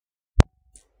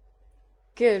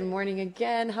Good morning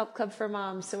again, Help Club for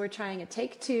Moms. So we're trying a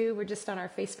take 2. We're just on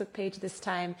our Facebook page this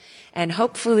time. And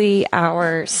hopefully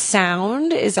our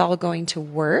sound is all going to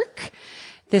work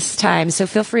this time. So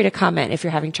feel free to comment if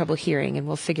you're having trouble hearing, and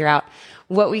we'll figure out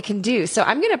what we can do. So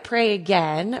I'm going to pray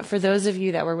again for those of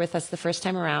you that were with us the first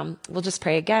time around. We'll just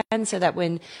pray again so that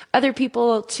when other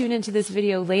people tune into this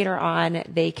video later on,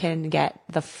 they can get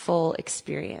the full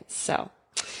experience. So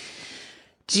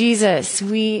Jesus,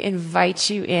 we invite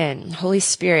you in. Holy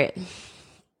Spirit,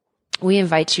 we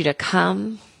invite you to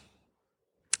come.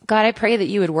 God, I pray that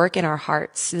you would work in our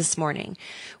hearts this morning.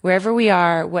 Wherever we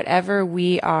are, whatever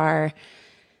we are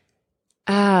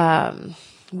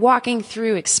walking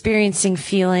through, experiencing,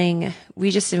 feeling, we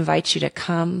just invite you to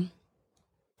come,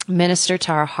 minister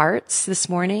to our hearts this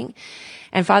morning.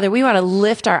 And Father, we want to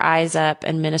lift our eyes up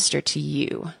and minister to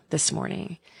you this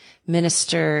morning.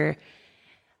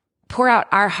 Pour out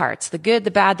our hearts, the good,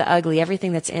 the bad, the ugly,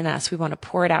 everything that's in us. We want to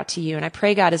pour it out to you. And I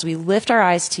pray, God, as we lift our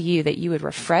eyes to you, that you would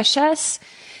refresh us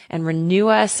and renew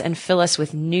us and fill us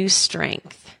with new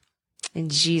strength. In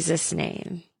Jesus'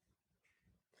 name.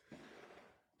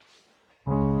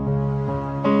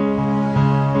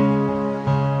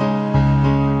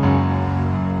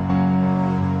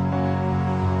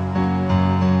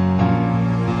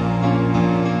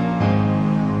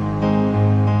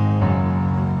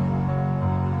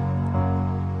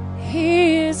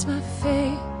 My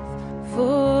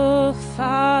faithful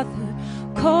Father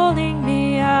calling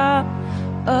me out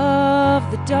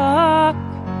of the dark,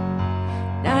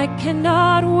 and I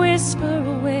cannot whisper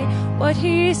away what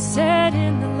he said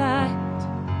in the light.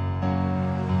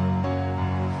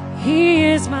 He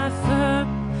is my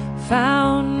firm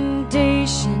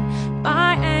foundation,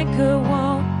 my anchor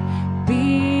won't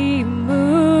be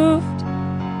moved.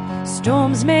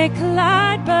 Storms may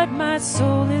collide, but my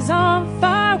soul is on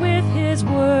fire with his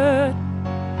word.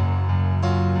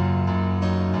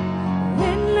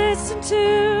 When listen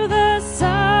to the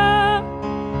sound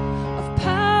of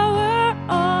power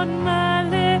on my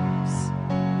lips,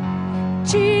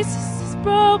 Jesus has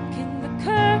broken the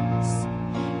curse.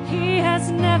 He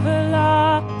has never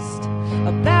lost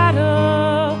a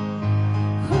battle.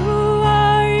 Who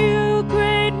are you,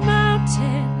 great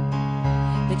mountain,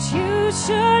 that you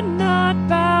should not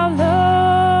bow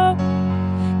low?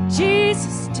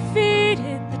 Jesus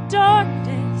defeated the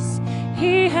darkness.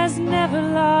 He has never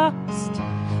lost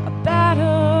a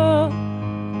battle.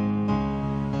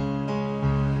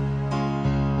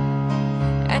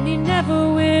 And he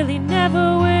never will, he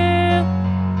never will.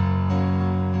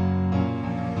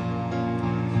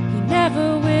 He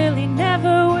never will, he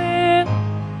never will.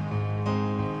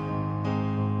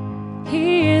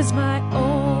 He is my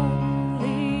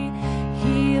only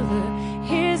healer.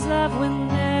 His love will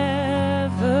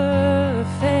never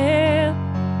fail.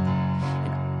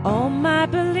 And all my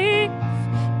belief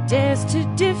dares to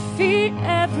defeat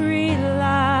every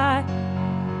lie.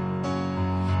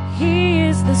 He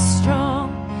is the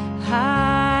strong,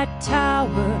 high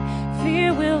tower.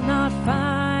 Fear will not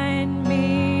find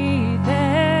me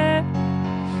there,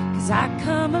 'cause I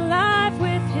come alive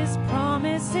with his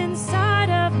promise inside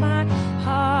of my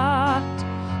heart.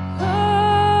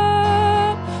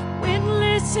 Oh, when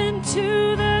listen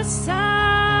to the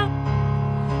sound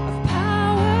of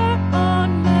power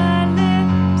on my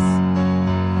lips,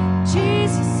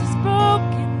 Jesus has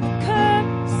broken the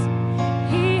curse.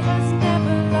 He has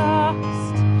never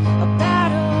lost a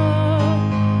battle.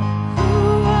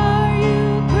 Who are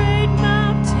you, great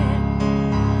mountain,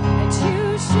 that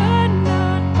you should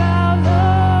not bow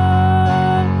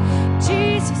low?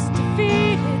 Jesus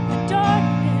defeated the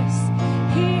darkness.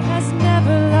 He has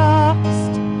never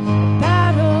lost a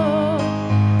battle.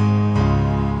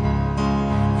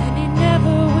 And he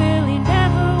never will, he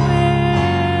never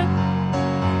will.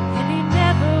 And he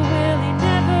never will, he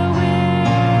never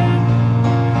will.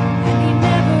 And he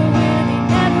never will, he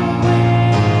never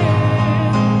will.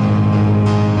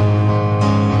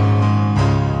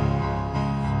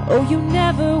 Oh, you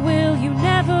never will, you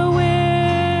never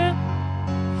will.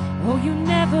 Oh, you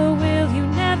never will, you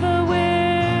never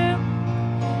will.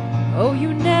 Oh,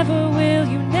 you never will,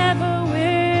 you never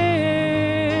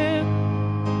will.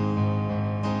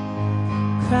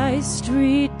 Christ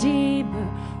Redeemer,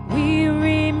 we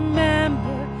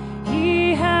remember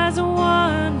he has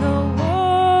won the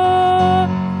war.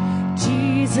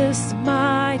 Jesus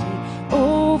mighty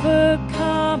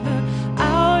overcomer,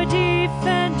 our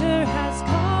defender has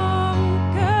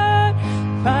conquered.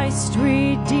 Christ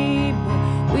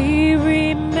Redeemer, we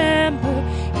remember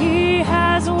he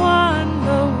has won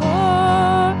the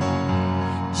war.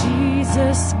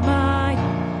 Jesus mighty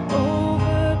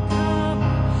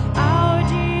overcomer, our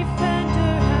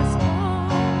defender has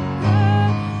conquered.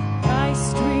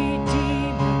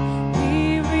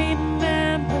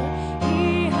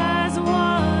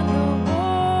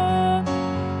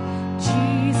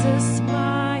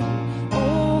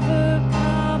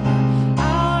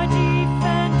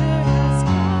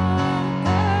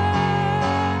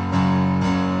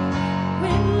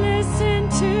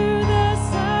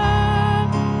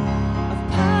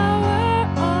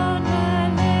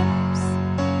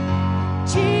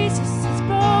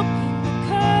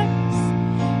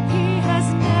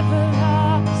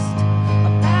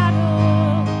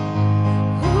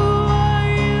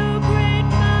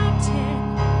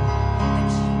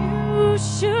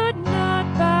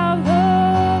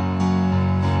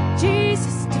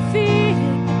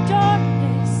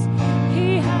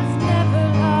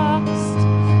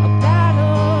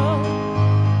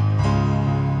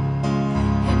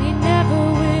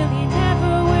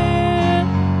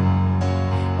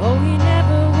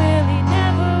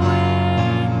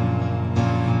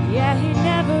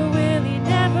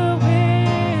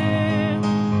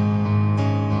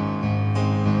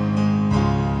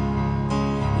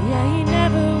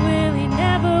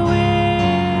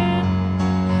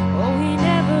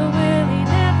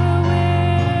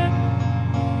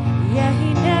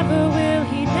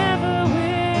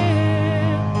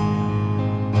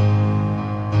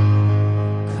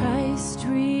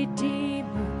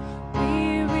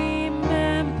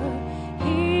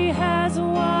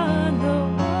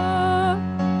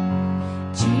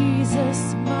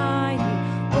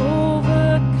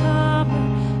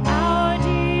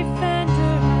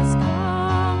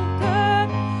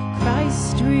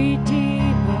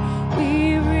 Redeemer, we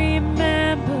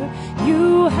remember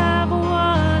you have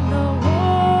won the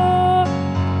war.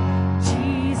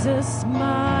 Jesus,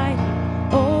 mighty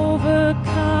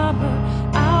overcomer,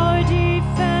 our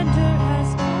defender has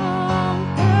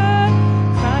conquered.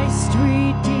 Christ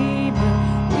Redeemer,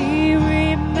 we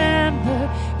remember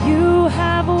you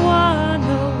have won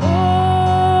the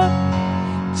war.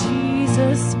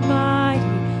 Jesus,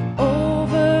 mighty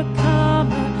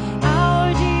overcomer, our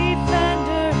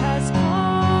defender has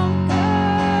conquered.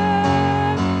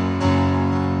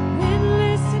 When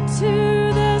listen to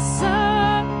the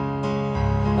sound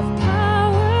of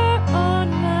power on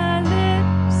my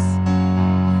lips,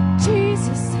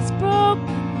 Jesus has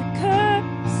broken the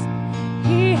curse.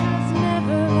 He has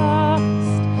never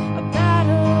lost a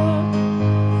battle.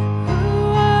 Who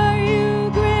are you,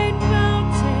 great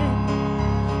mountain,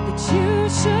 that you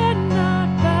should not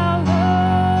bow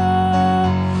low?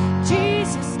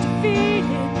 Jesus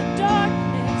defeated the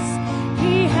darkness.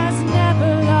 He has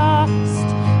never lost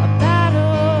a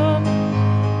battle.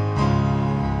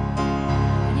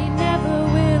 And he never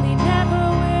will, he never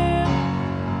will.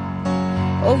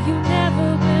 Oh, you never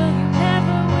will, you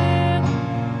never will.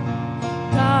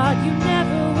 God, you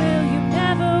never will, you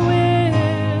never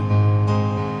will.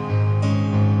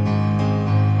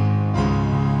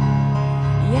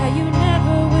 Yeah, you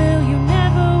never will, you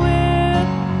never will.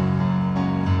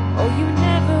 Oh, you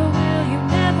never will, you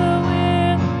never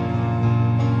will.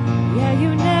 Yeah,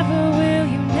 you never will,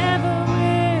 you never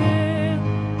will.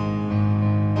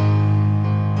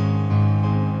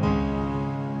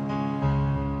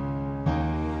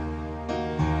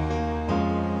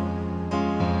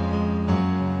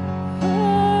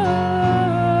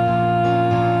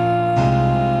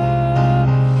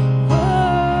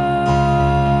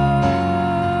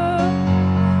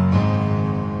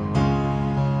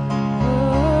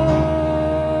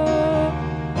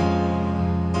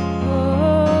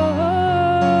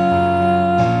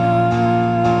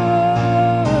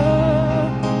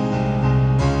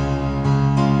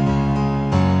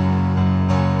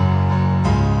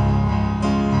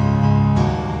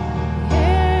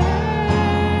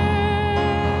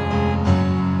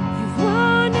 You've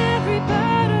won every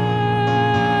battle.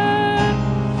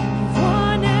 You've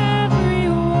won every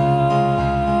war.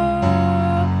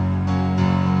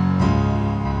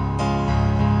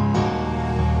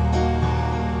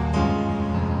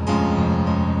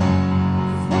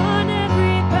 You've won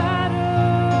every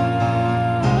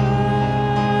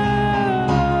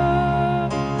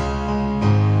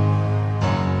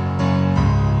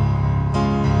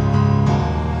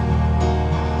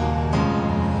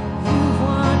You've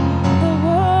won the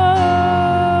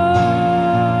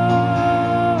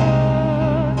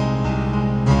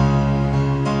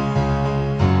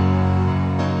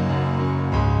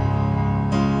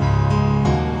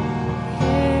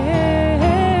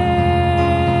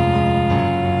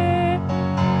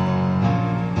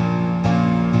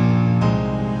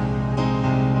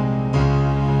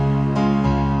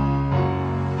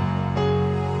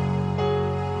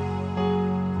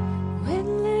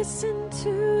When listen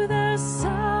to the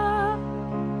sound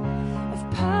of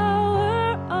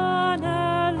power on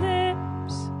our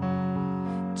lips,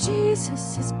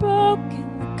 Jesus has broken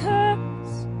the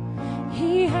curse.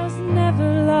 He has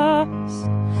never lost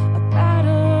a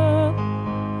battle.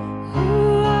 Who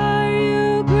are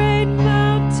you, great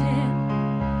mountain,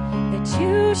 that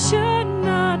you should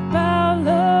not bow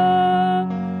low?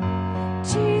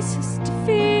 Jesus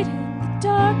defeated the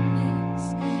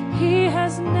darkness. He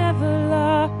has never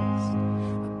lost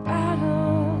a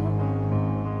battle.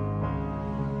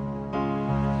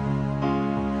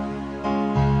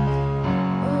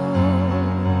 Oh,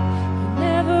 he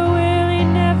never will, he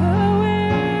never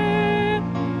will.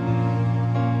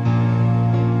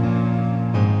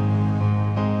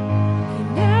 He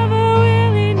never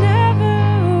will, he never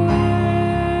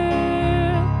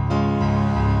will.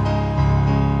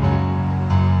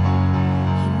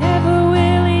 He never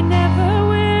will, he never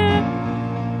will.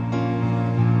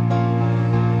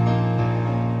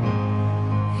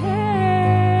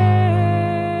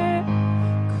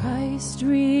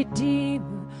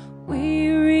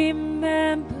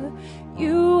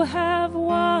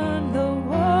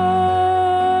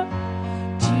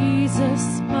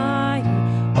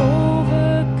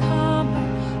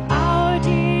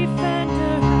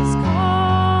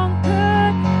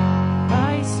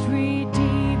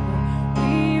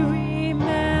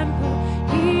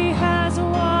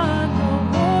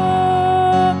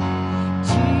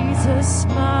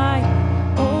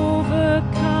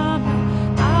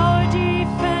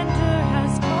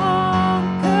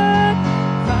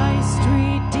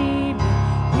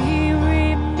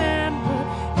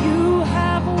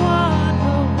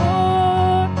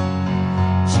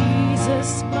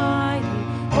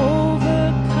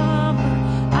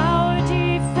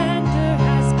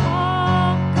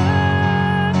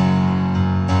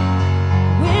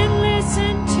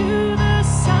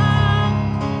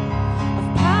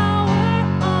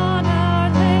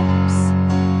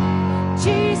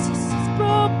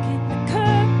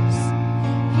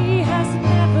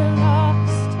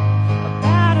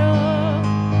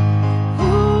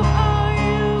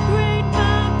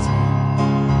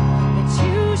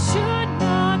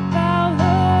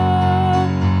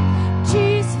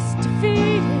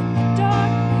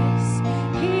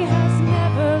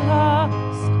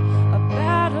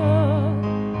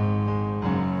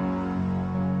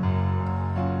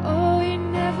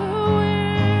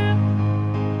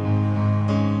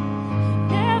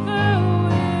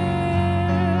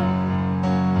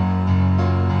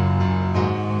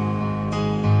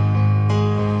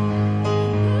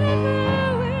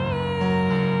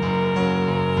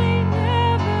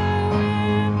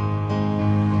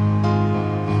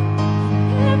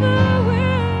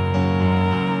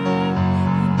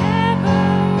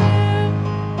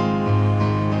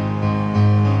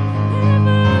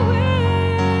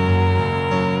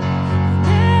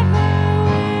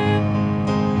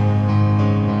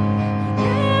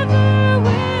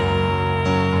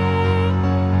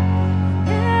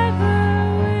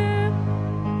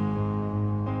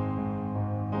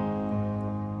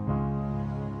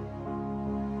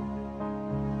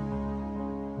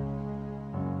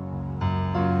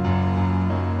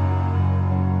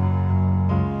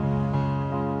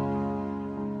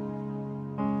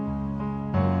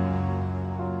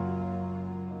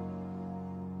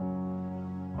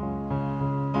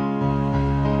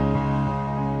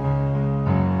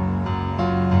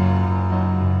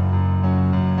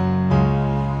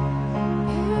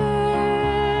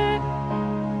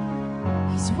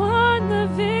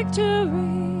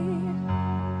 victory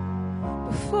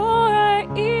before I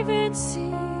even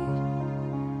see.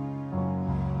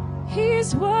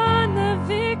 He's won the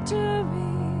victory.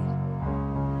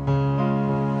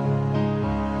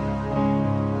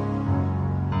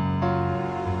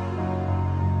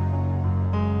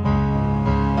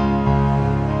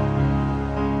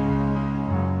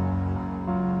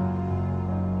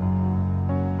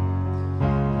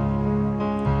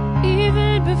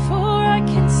 Even before I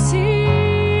can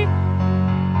see,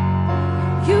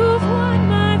 you've won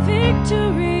my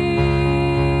victory.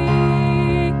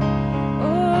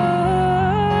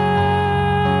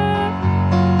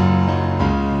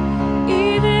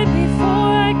 Even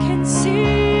before I can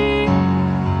see,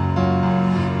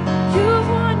 you've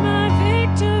won my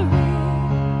victory.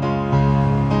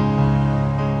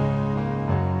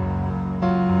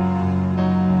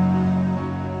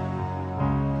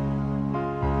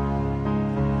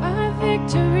 My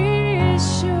victory is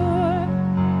sure.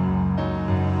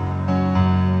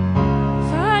 If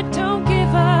I don't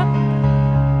give up,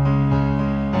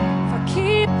 if I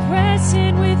keep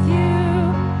pressing with you,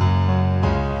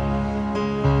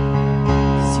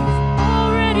 'cause you've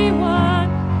already won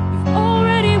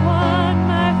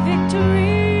my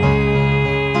victory.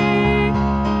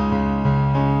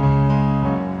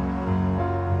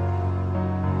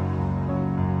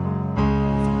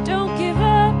 If I don't give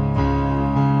up,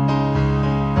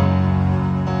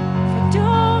 if I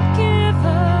don't give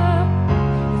up,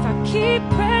 if I keep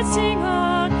pressing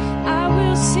on, I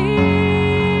will see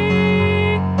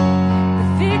the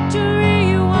victory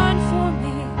you won for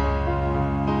me.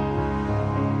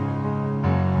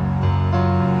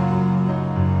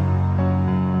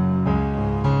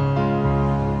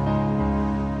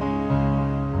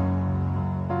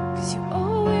 Cause you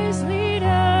always lead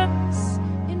us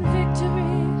in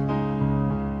victory.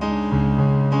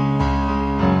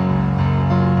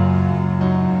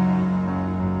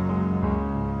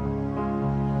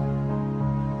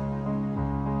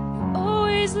 You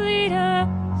always lead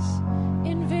us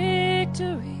in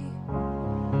victory.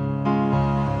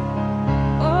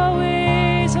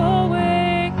 Always,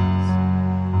 always.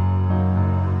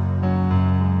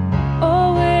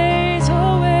 Always,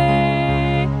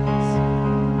 always.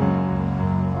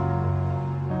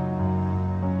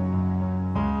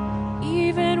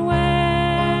 Even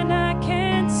when I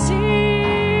can't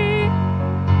see,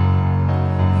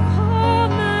 you hold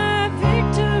my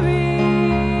victory.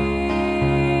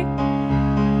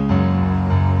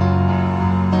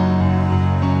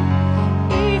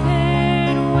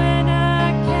 Even when I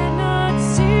cannot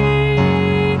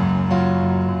see,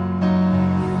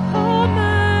 you hold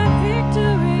my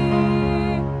victory.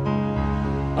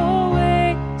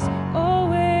 Always,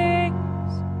 always.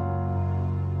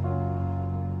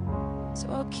 So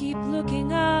I'll keep looking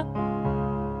up,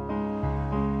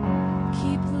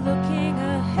 keep looking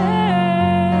ahead.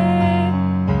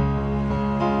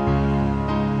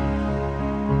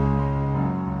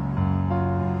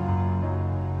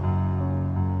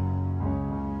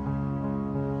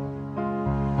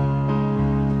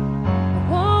 I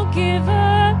won't give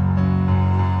up,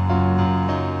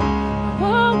 I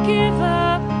won't give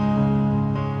up.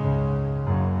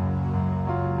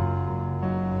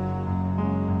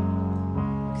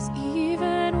 'Cause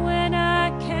even when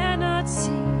I cannot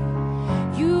see,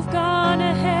 you've gone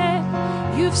ahead,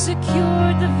 you've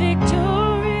secured the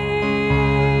victory.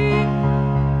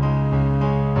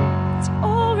 It's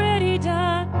already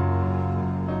done.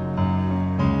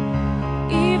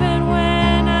 Even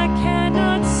when I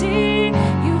cannot see,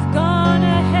 you've gone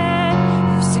ahead,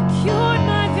 you've secured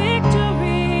my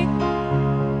victory.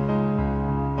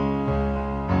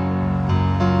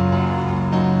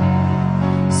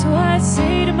 So I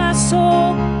say to my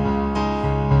soul,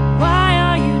 why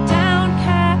are you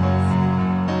downcast?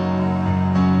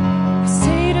 I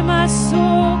say to my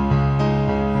soul,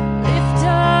 lift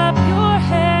up your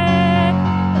head.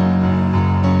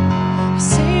 I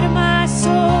say to my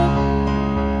soul,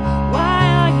 why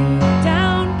are you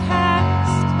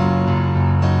downcast?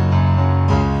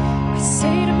 I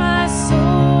say to my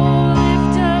soul,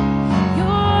 lift up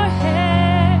your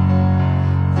head.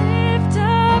 Lift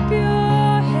up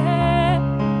your head.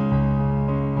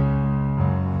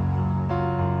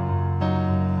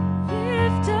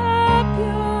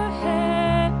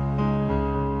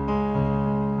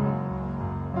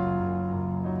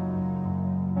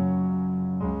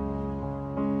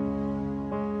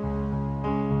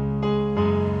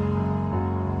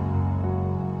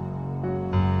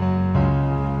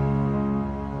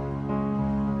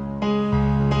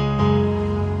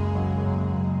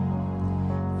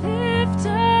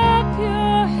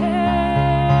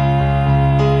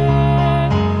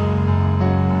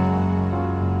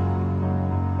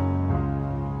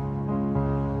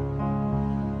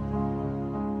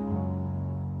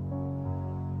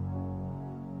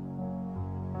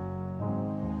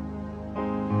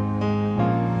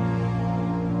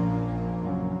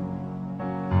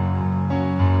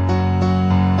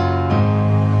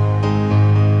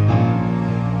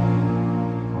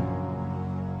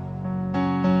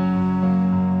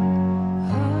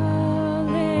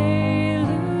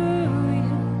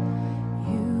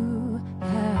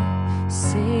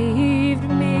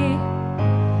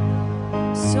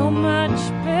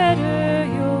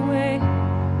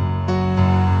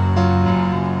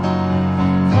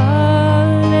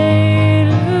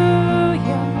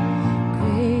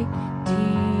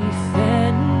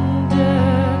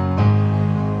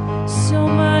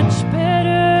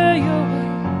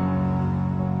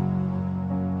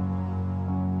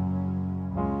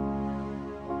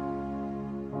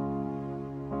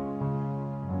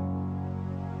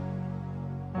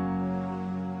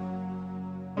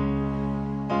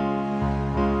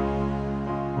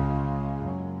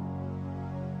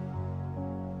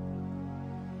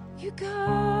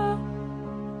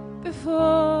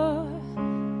 before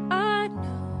I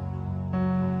know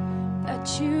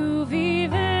that you've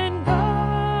even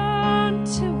gone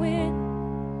to win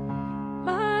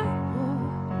my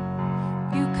war.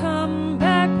 You come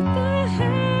back with the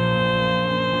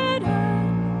head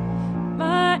of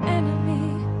my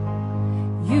enemy.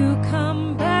 You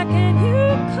come back and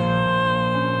you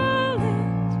call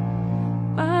it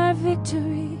my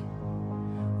victory.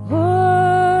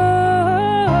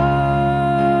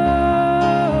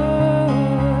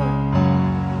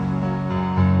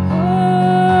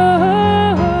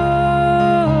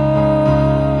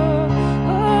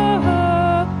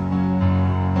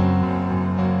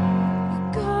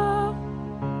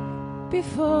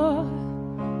 Before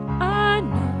I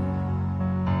know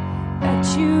that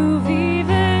you've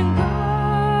even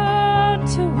gone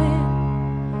to win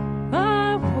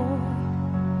my war,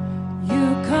 you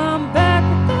come back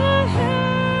with the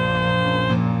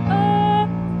head of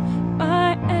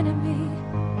my enemy.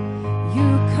 You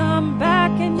come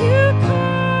back and you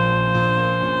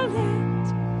call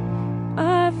it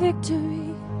my victory.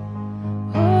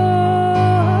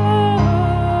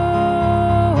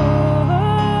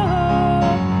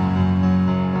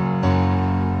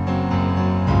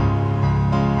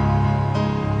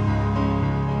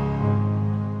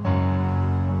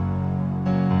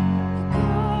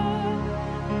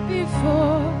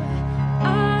 Before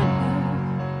I know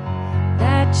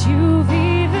that you've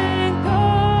even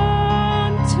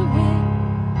gone to win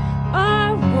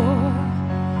my war,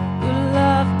 your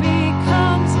love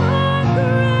becomes my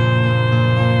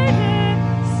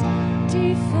greatest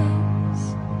defense,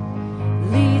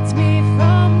 leads me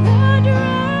from the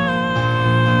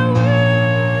dry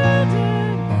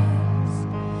wilderness,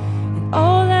 and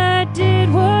all I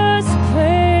did was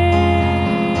pray.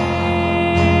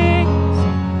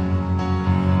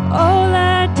 All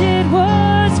I did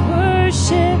was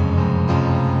worship.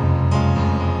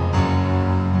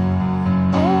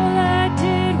 All I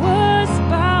did was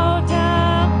bow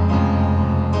down.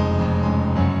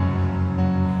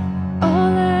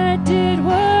 All I did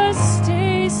was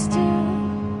stay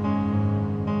still.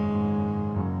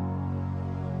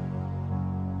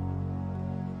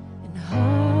 And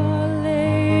hallelujah,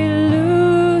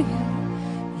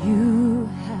 you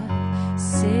have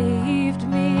saved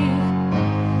me.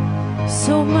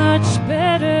 So much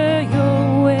better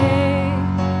your way.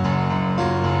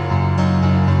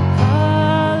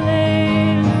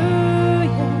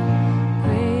 Hallelujah,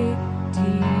 great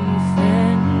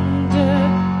defender.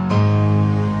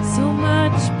 So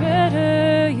much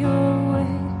better your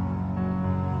way.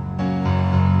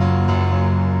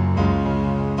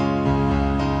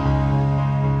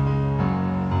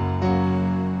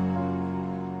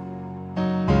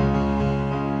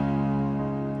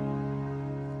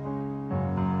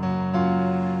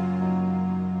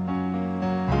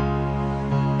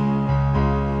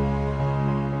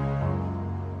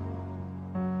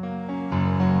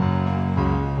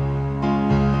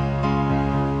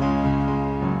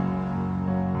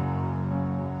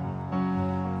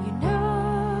 You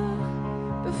know,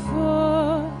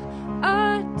 before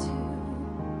I do,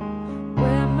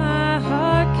 where my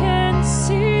heart can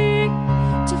seek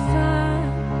to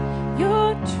find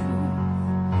your truth.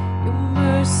 Your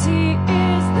mercy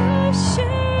is the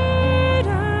shade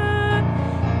I'm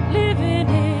living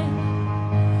in.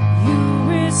 You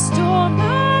restore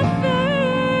my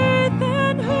faith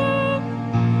and hope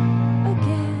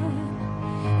again.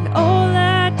 And all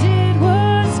I did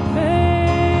was praise.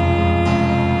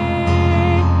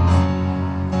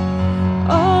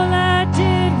 All I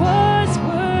did was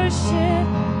worship.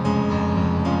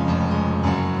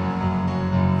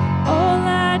 All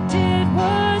I did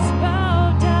was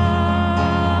bow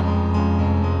down.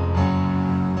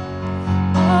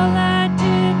 All I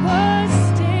did was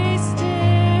stay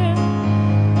still.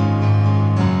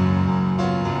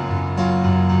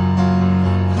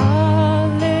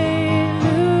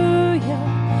 Hallelujah,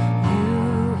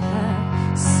 you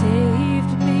have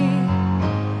saved me.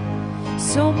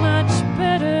 So much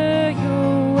better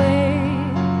your way.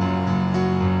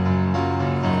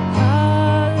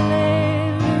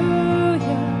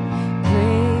 Hallelujah,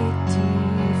 great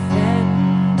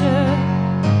defender.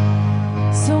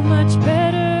 So much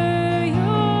better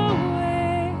your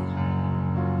way.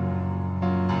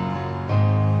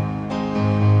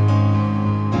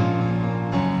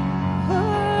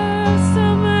 Oh, so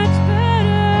much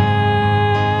better,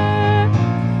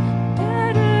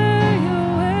 better your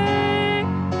way.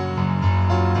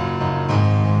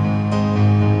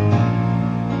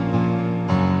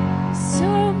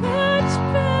 So much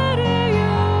better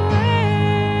your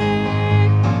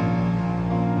way.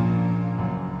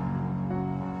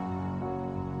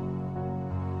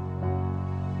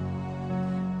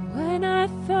 When I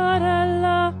thought I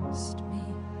lost me,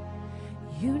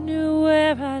 you knew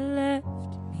where I left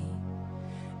me.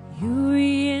 You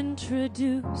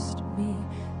reintroduced me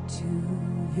to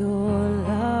your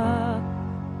love.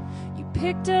 You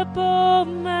picked up all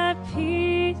my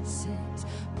pieces,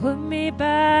 put me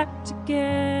back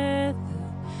together.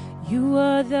 You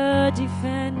are the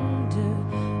defender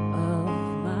of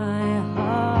my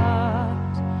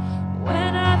heart.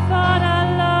 When I thought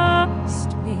I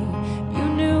lost me, you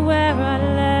knew where I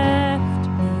left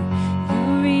me. You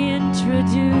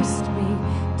reintroduced me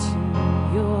to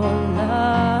your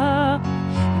love.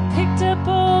 You picked up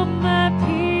all my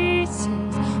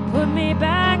pieces, put me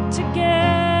back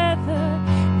together.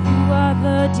 You are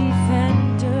the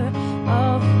defender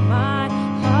of my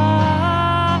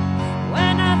heart.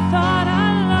 When I thought I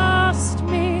lost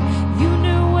me, you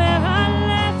knew where I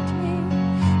left me.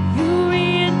 You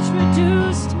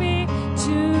reintroduced me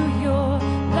to your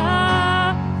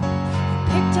love. You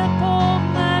picked up all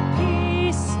my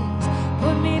pieces,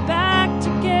 put me back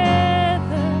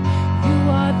together. You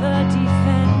are the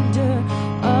defender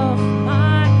of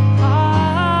my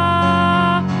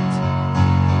heart.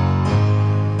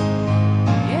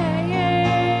 Yeah, yeah,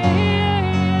 yeah,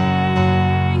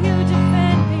 yeah. You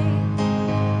defend me.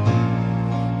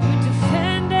 You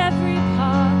defend every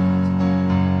part.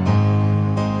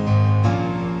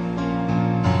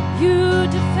 You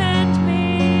defend me.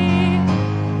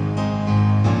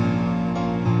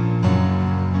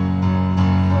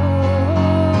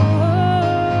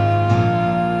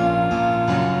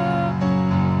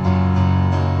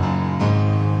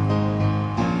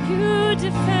 You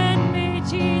defend me,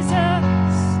 Jesus.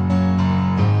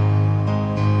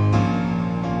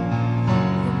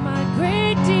 You're my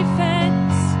great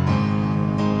defense.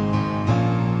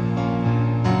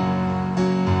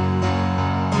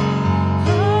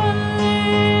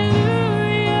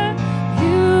 Hallelujah,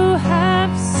 you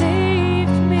have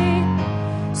saved me.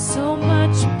 So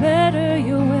much better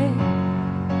your way.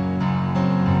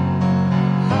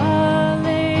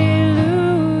 Hallelujah,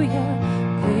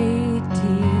 great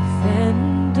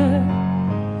defender.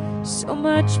 So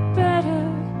much better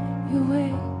your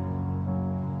way.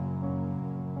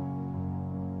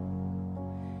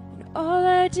 And all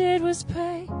I did was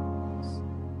praise.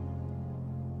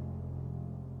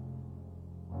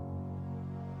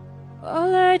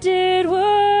 All I did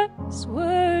was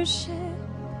worship.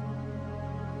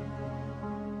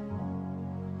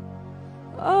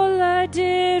 All I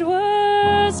did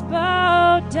was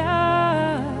bow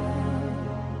down.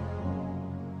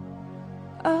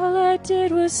 All I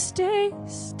did was stay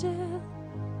still.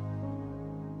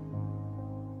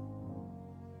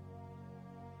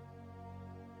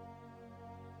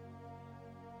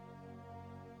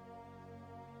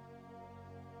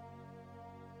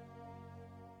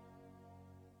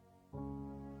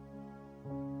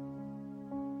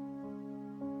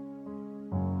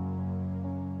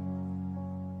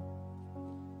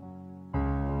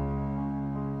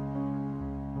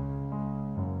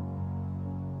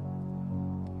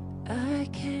 I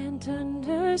can't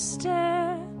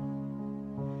understand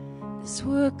this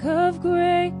work of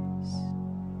grace,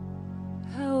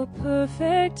 how a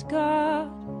perfect God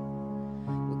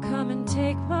will come and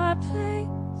take my place.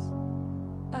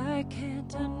 I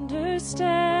can't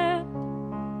understand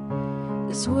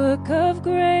this work of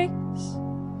grace,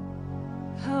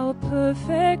 how a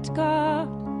perfect God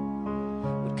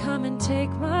would come and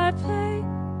take my place.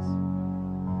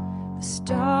 The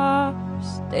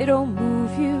stars, they don't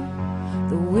move you.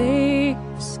 The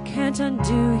waves can't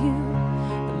undo you.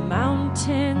 The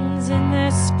mountains in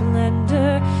their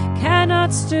splendor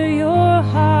cannot stir your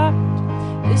heart.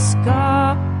 This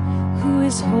God who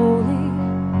is holy,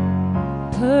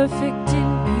 perfect in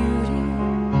beauty,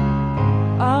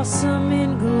 awesome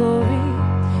in glory,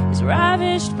 is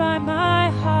ravished by my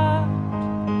heart.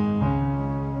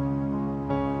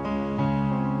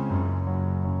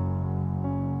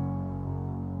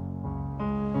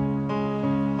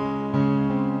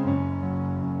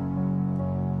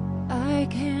 I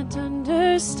can't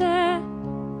understand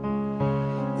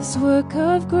this work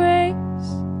of grace,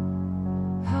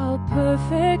 how a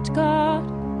perfect God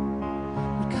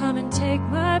would come and take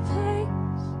my place.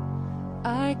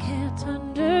 I can't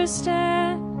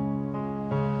understand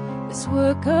this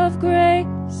work of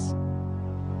grace,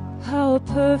 how a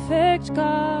perfect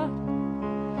God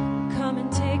would come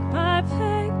and take my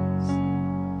place.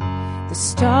 The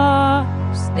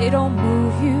stars, they don't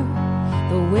move you.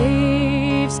 The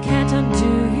waves can't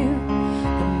undo you.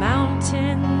 The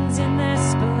mountains in their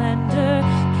splendor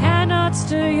cannot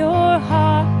stir your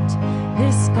heart.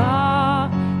 This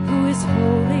God who is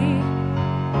holy,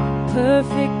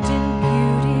 perfect in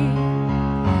beauty,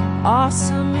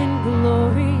 awesome in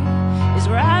glory, is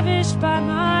ravished by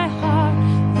my heart.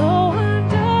 Though I'm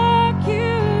dark,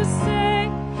 you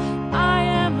say I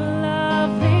am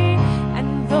lovely,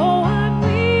 and though I'm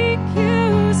weak,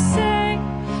 you say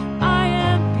I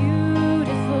am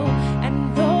beautiful,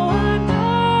 and though I'm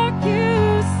dark,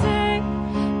 you say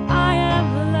I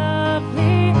am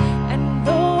lovely, and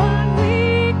though I'm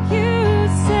weak, you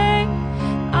say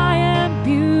I am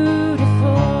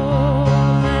beautiful.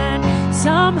 And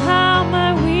somehow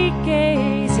my weak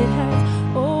gaze, it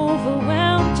has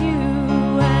overwhelmed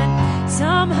you, and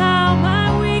somehow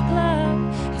my weak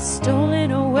love has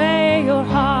stolen away your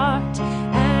heart,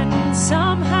 and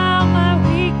somehow my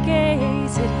weak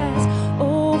gaze, it has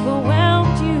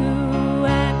overwhelmed you,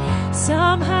 and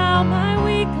somehow my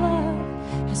weak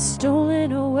love has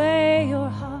stolen away your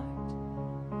heart.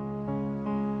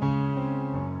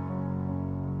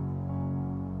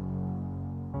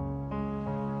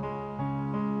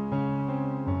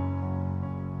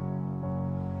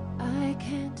 I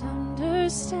can't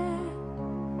understand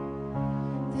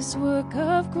this work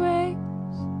of grace,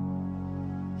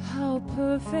 how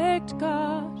perfect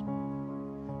God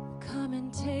come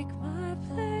and take my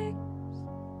place.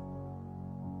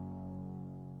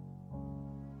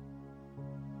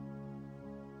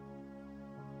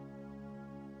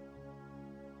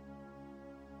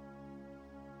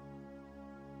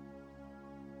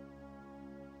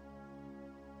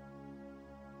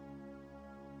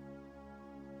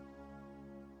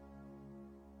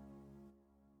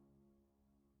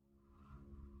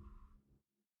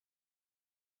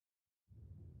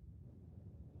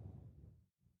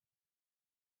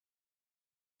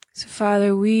 So,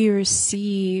 Father, we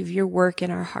receive your work in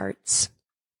our hearts.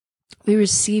 We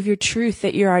receive your truth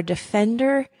that you're our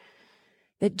defender,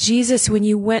 that Jesus, when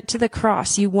you went to the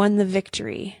cross, you won the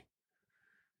victory.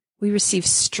 We receive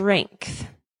strength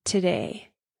today.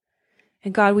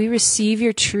 And God, we receive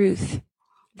your truth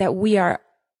that we are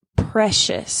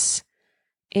precious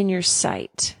in your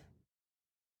sight.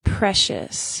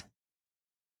 Precious.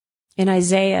 In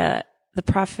Isaiah, the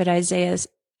prophet Isaiah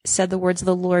said the words of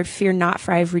the Lord, "Fear not,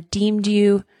 for I have redeemed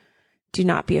you. Do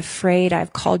not be afraid. I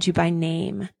have called you by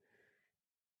name."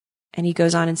 And he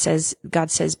goes on and says,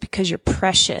 God says, because you're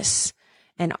precious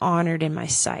and honored in my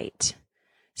sight.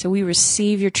 So we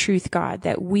receive your truth, God,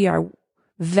 that we are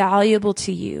valuable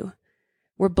to you.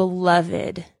 We're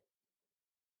beloved.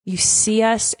 You see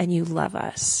us and you love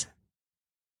us.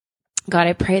 God,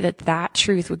 I pray that that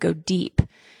truth would go deep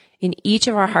in each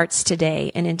of our hearts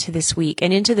today and into this week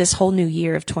and into this whole new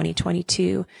year of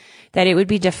 2022, that it would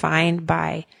be defined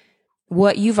by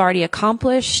what you've already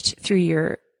accomplished through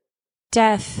your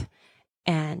death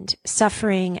and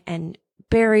suffering and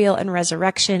burial and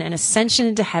resurrection and ascension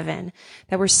into heaven,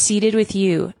 that we're seated with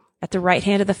you at the right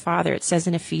hand of the Father, it says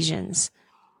in Ephesians.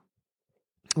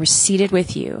 We're seated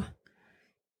with you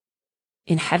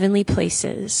in heavenly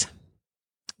places.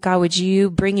 God, would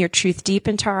you bring your truth deep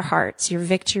into our hearts, your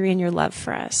victory and your love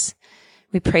for us?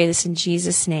 We pray this in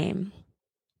Jesus' name.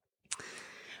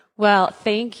 Well,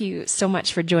 thank you so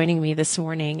much for joining me this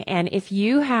morning. And if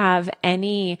you have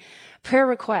any prayer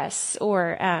requests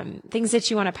or things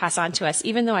that you want to pass on to us,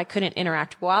 even though I couldn't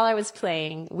interact while I was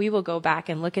playing, we will go back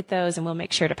and look at those and we'll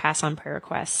make sure to pass on prayer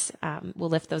requests. We'll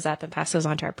lift those up and pass those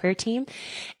on to our prayer team.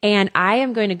 And I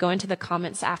am going to go into the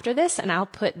comments after this and I'll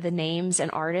put the names and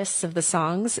artists of the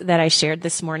songs that I shared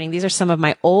this morning. These are some of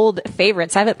my old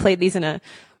favorites. I haven't played these in a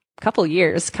couple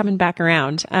years, coming back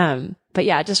around. But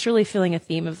yeah, just really feeling a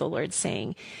theme of the Lord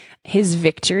saying his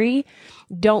victory.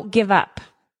 Don't give up.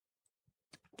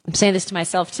 I'm saying this to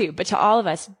myself too, but to all of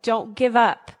us, don't give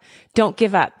up. Don't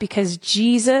give up, because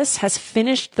Jesus has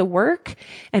finished the work,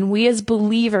 and we as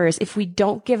believers, if we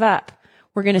don't give up,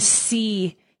 we're going to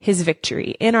see his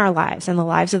victory in our lives and the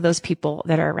lives of those people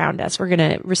that are around us. We're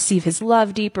going to receive his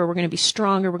love deeper. We're going to be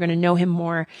stronger. We're going to know him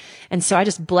more. And so I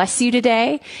just bless you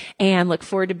today and look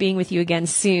forward to being with you again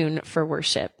soon for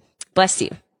worship. Bless you.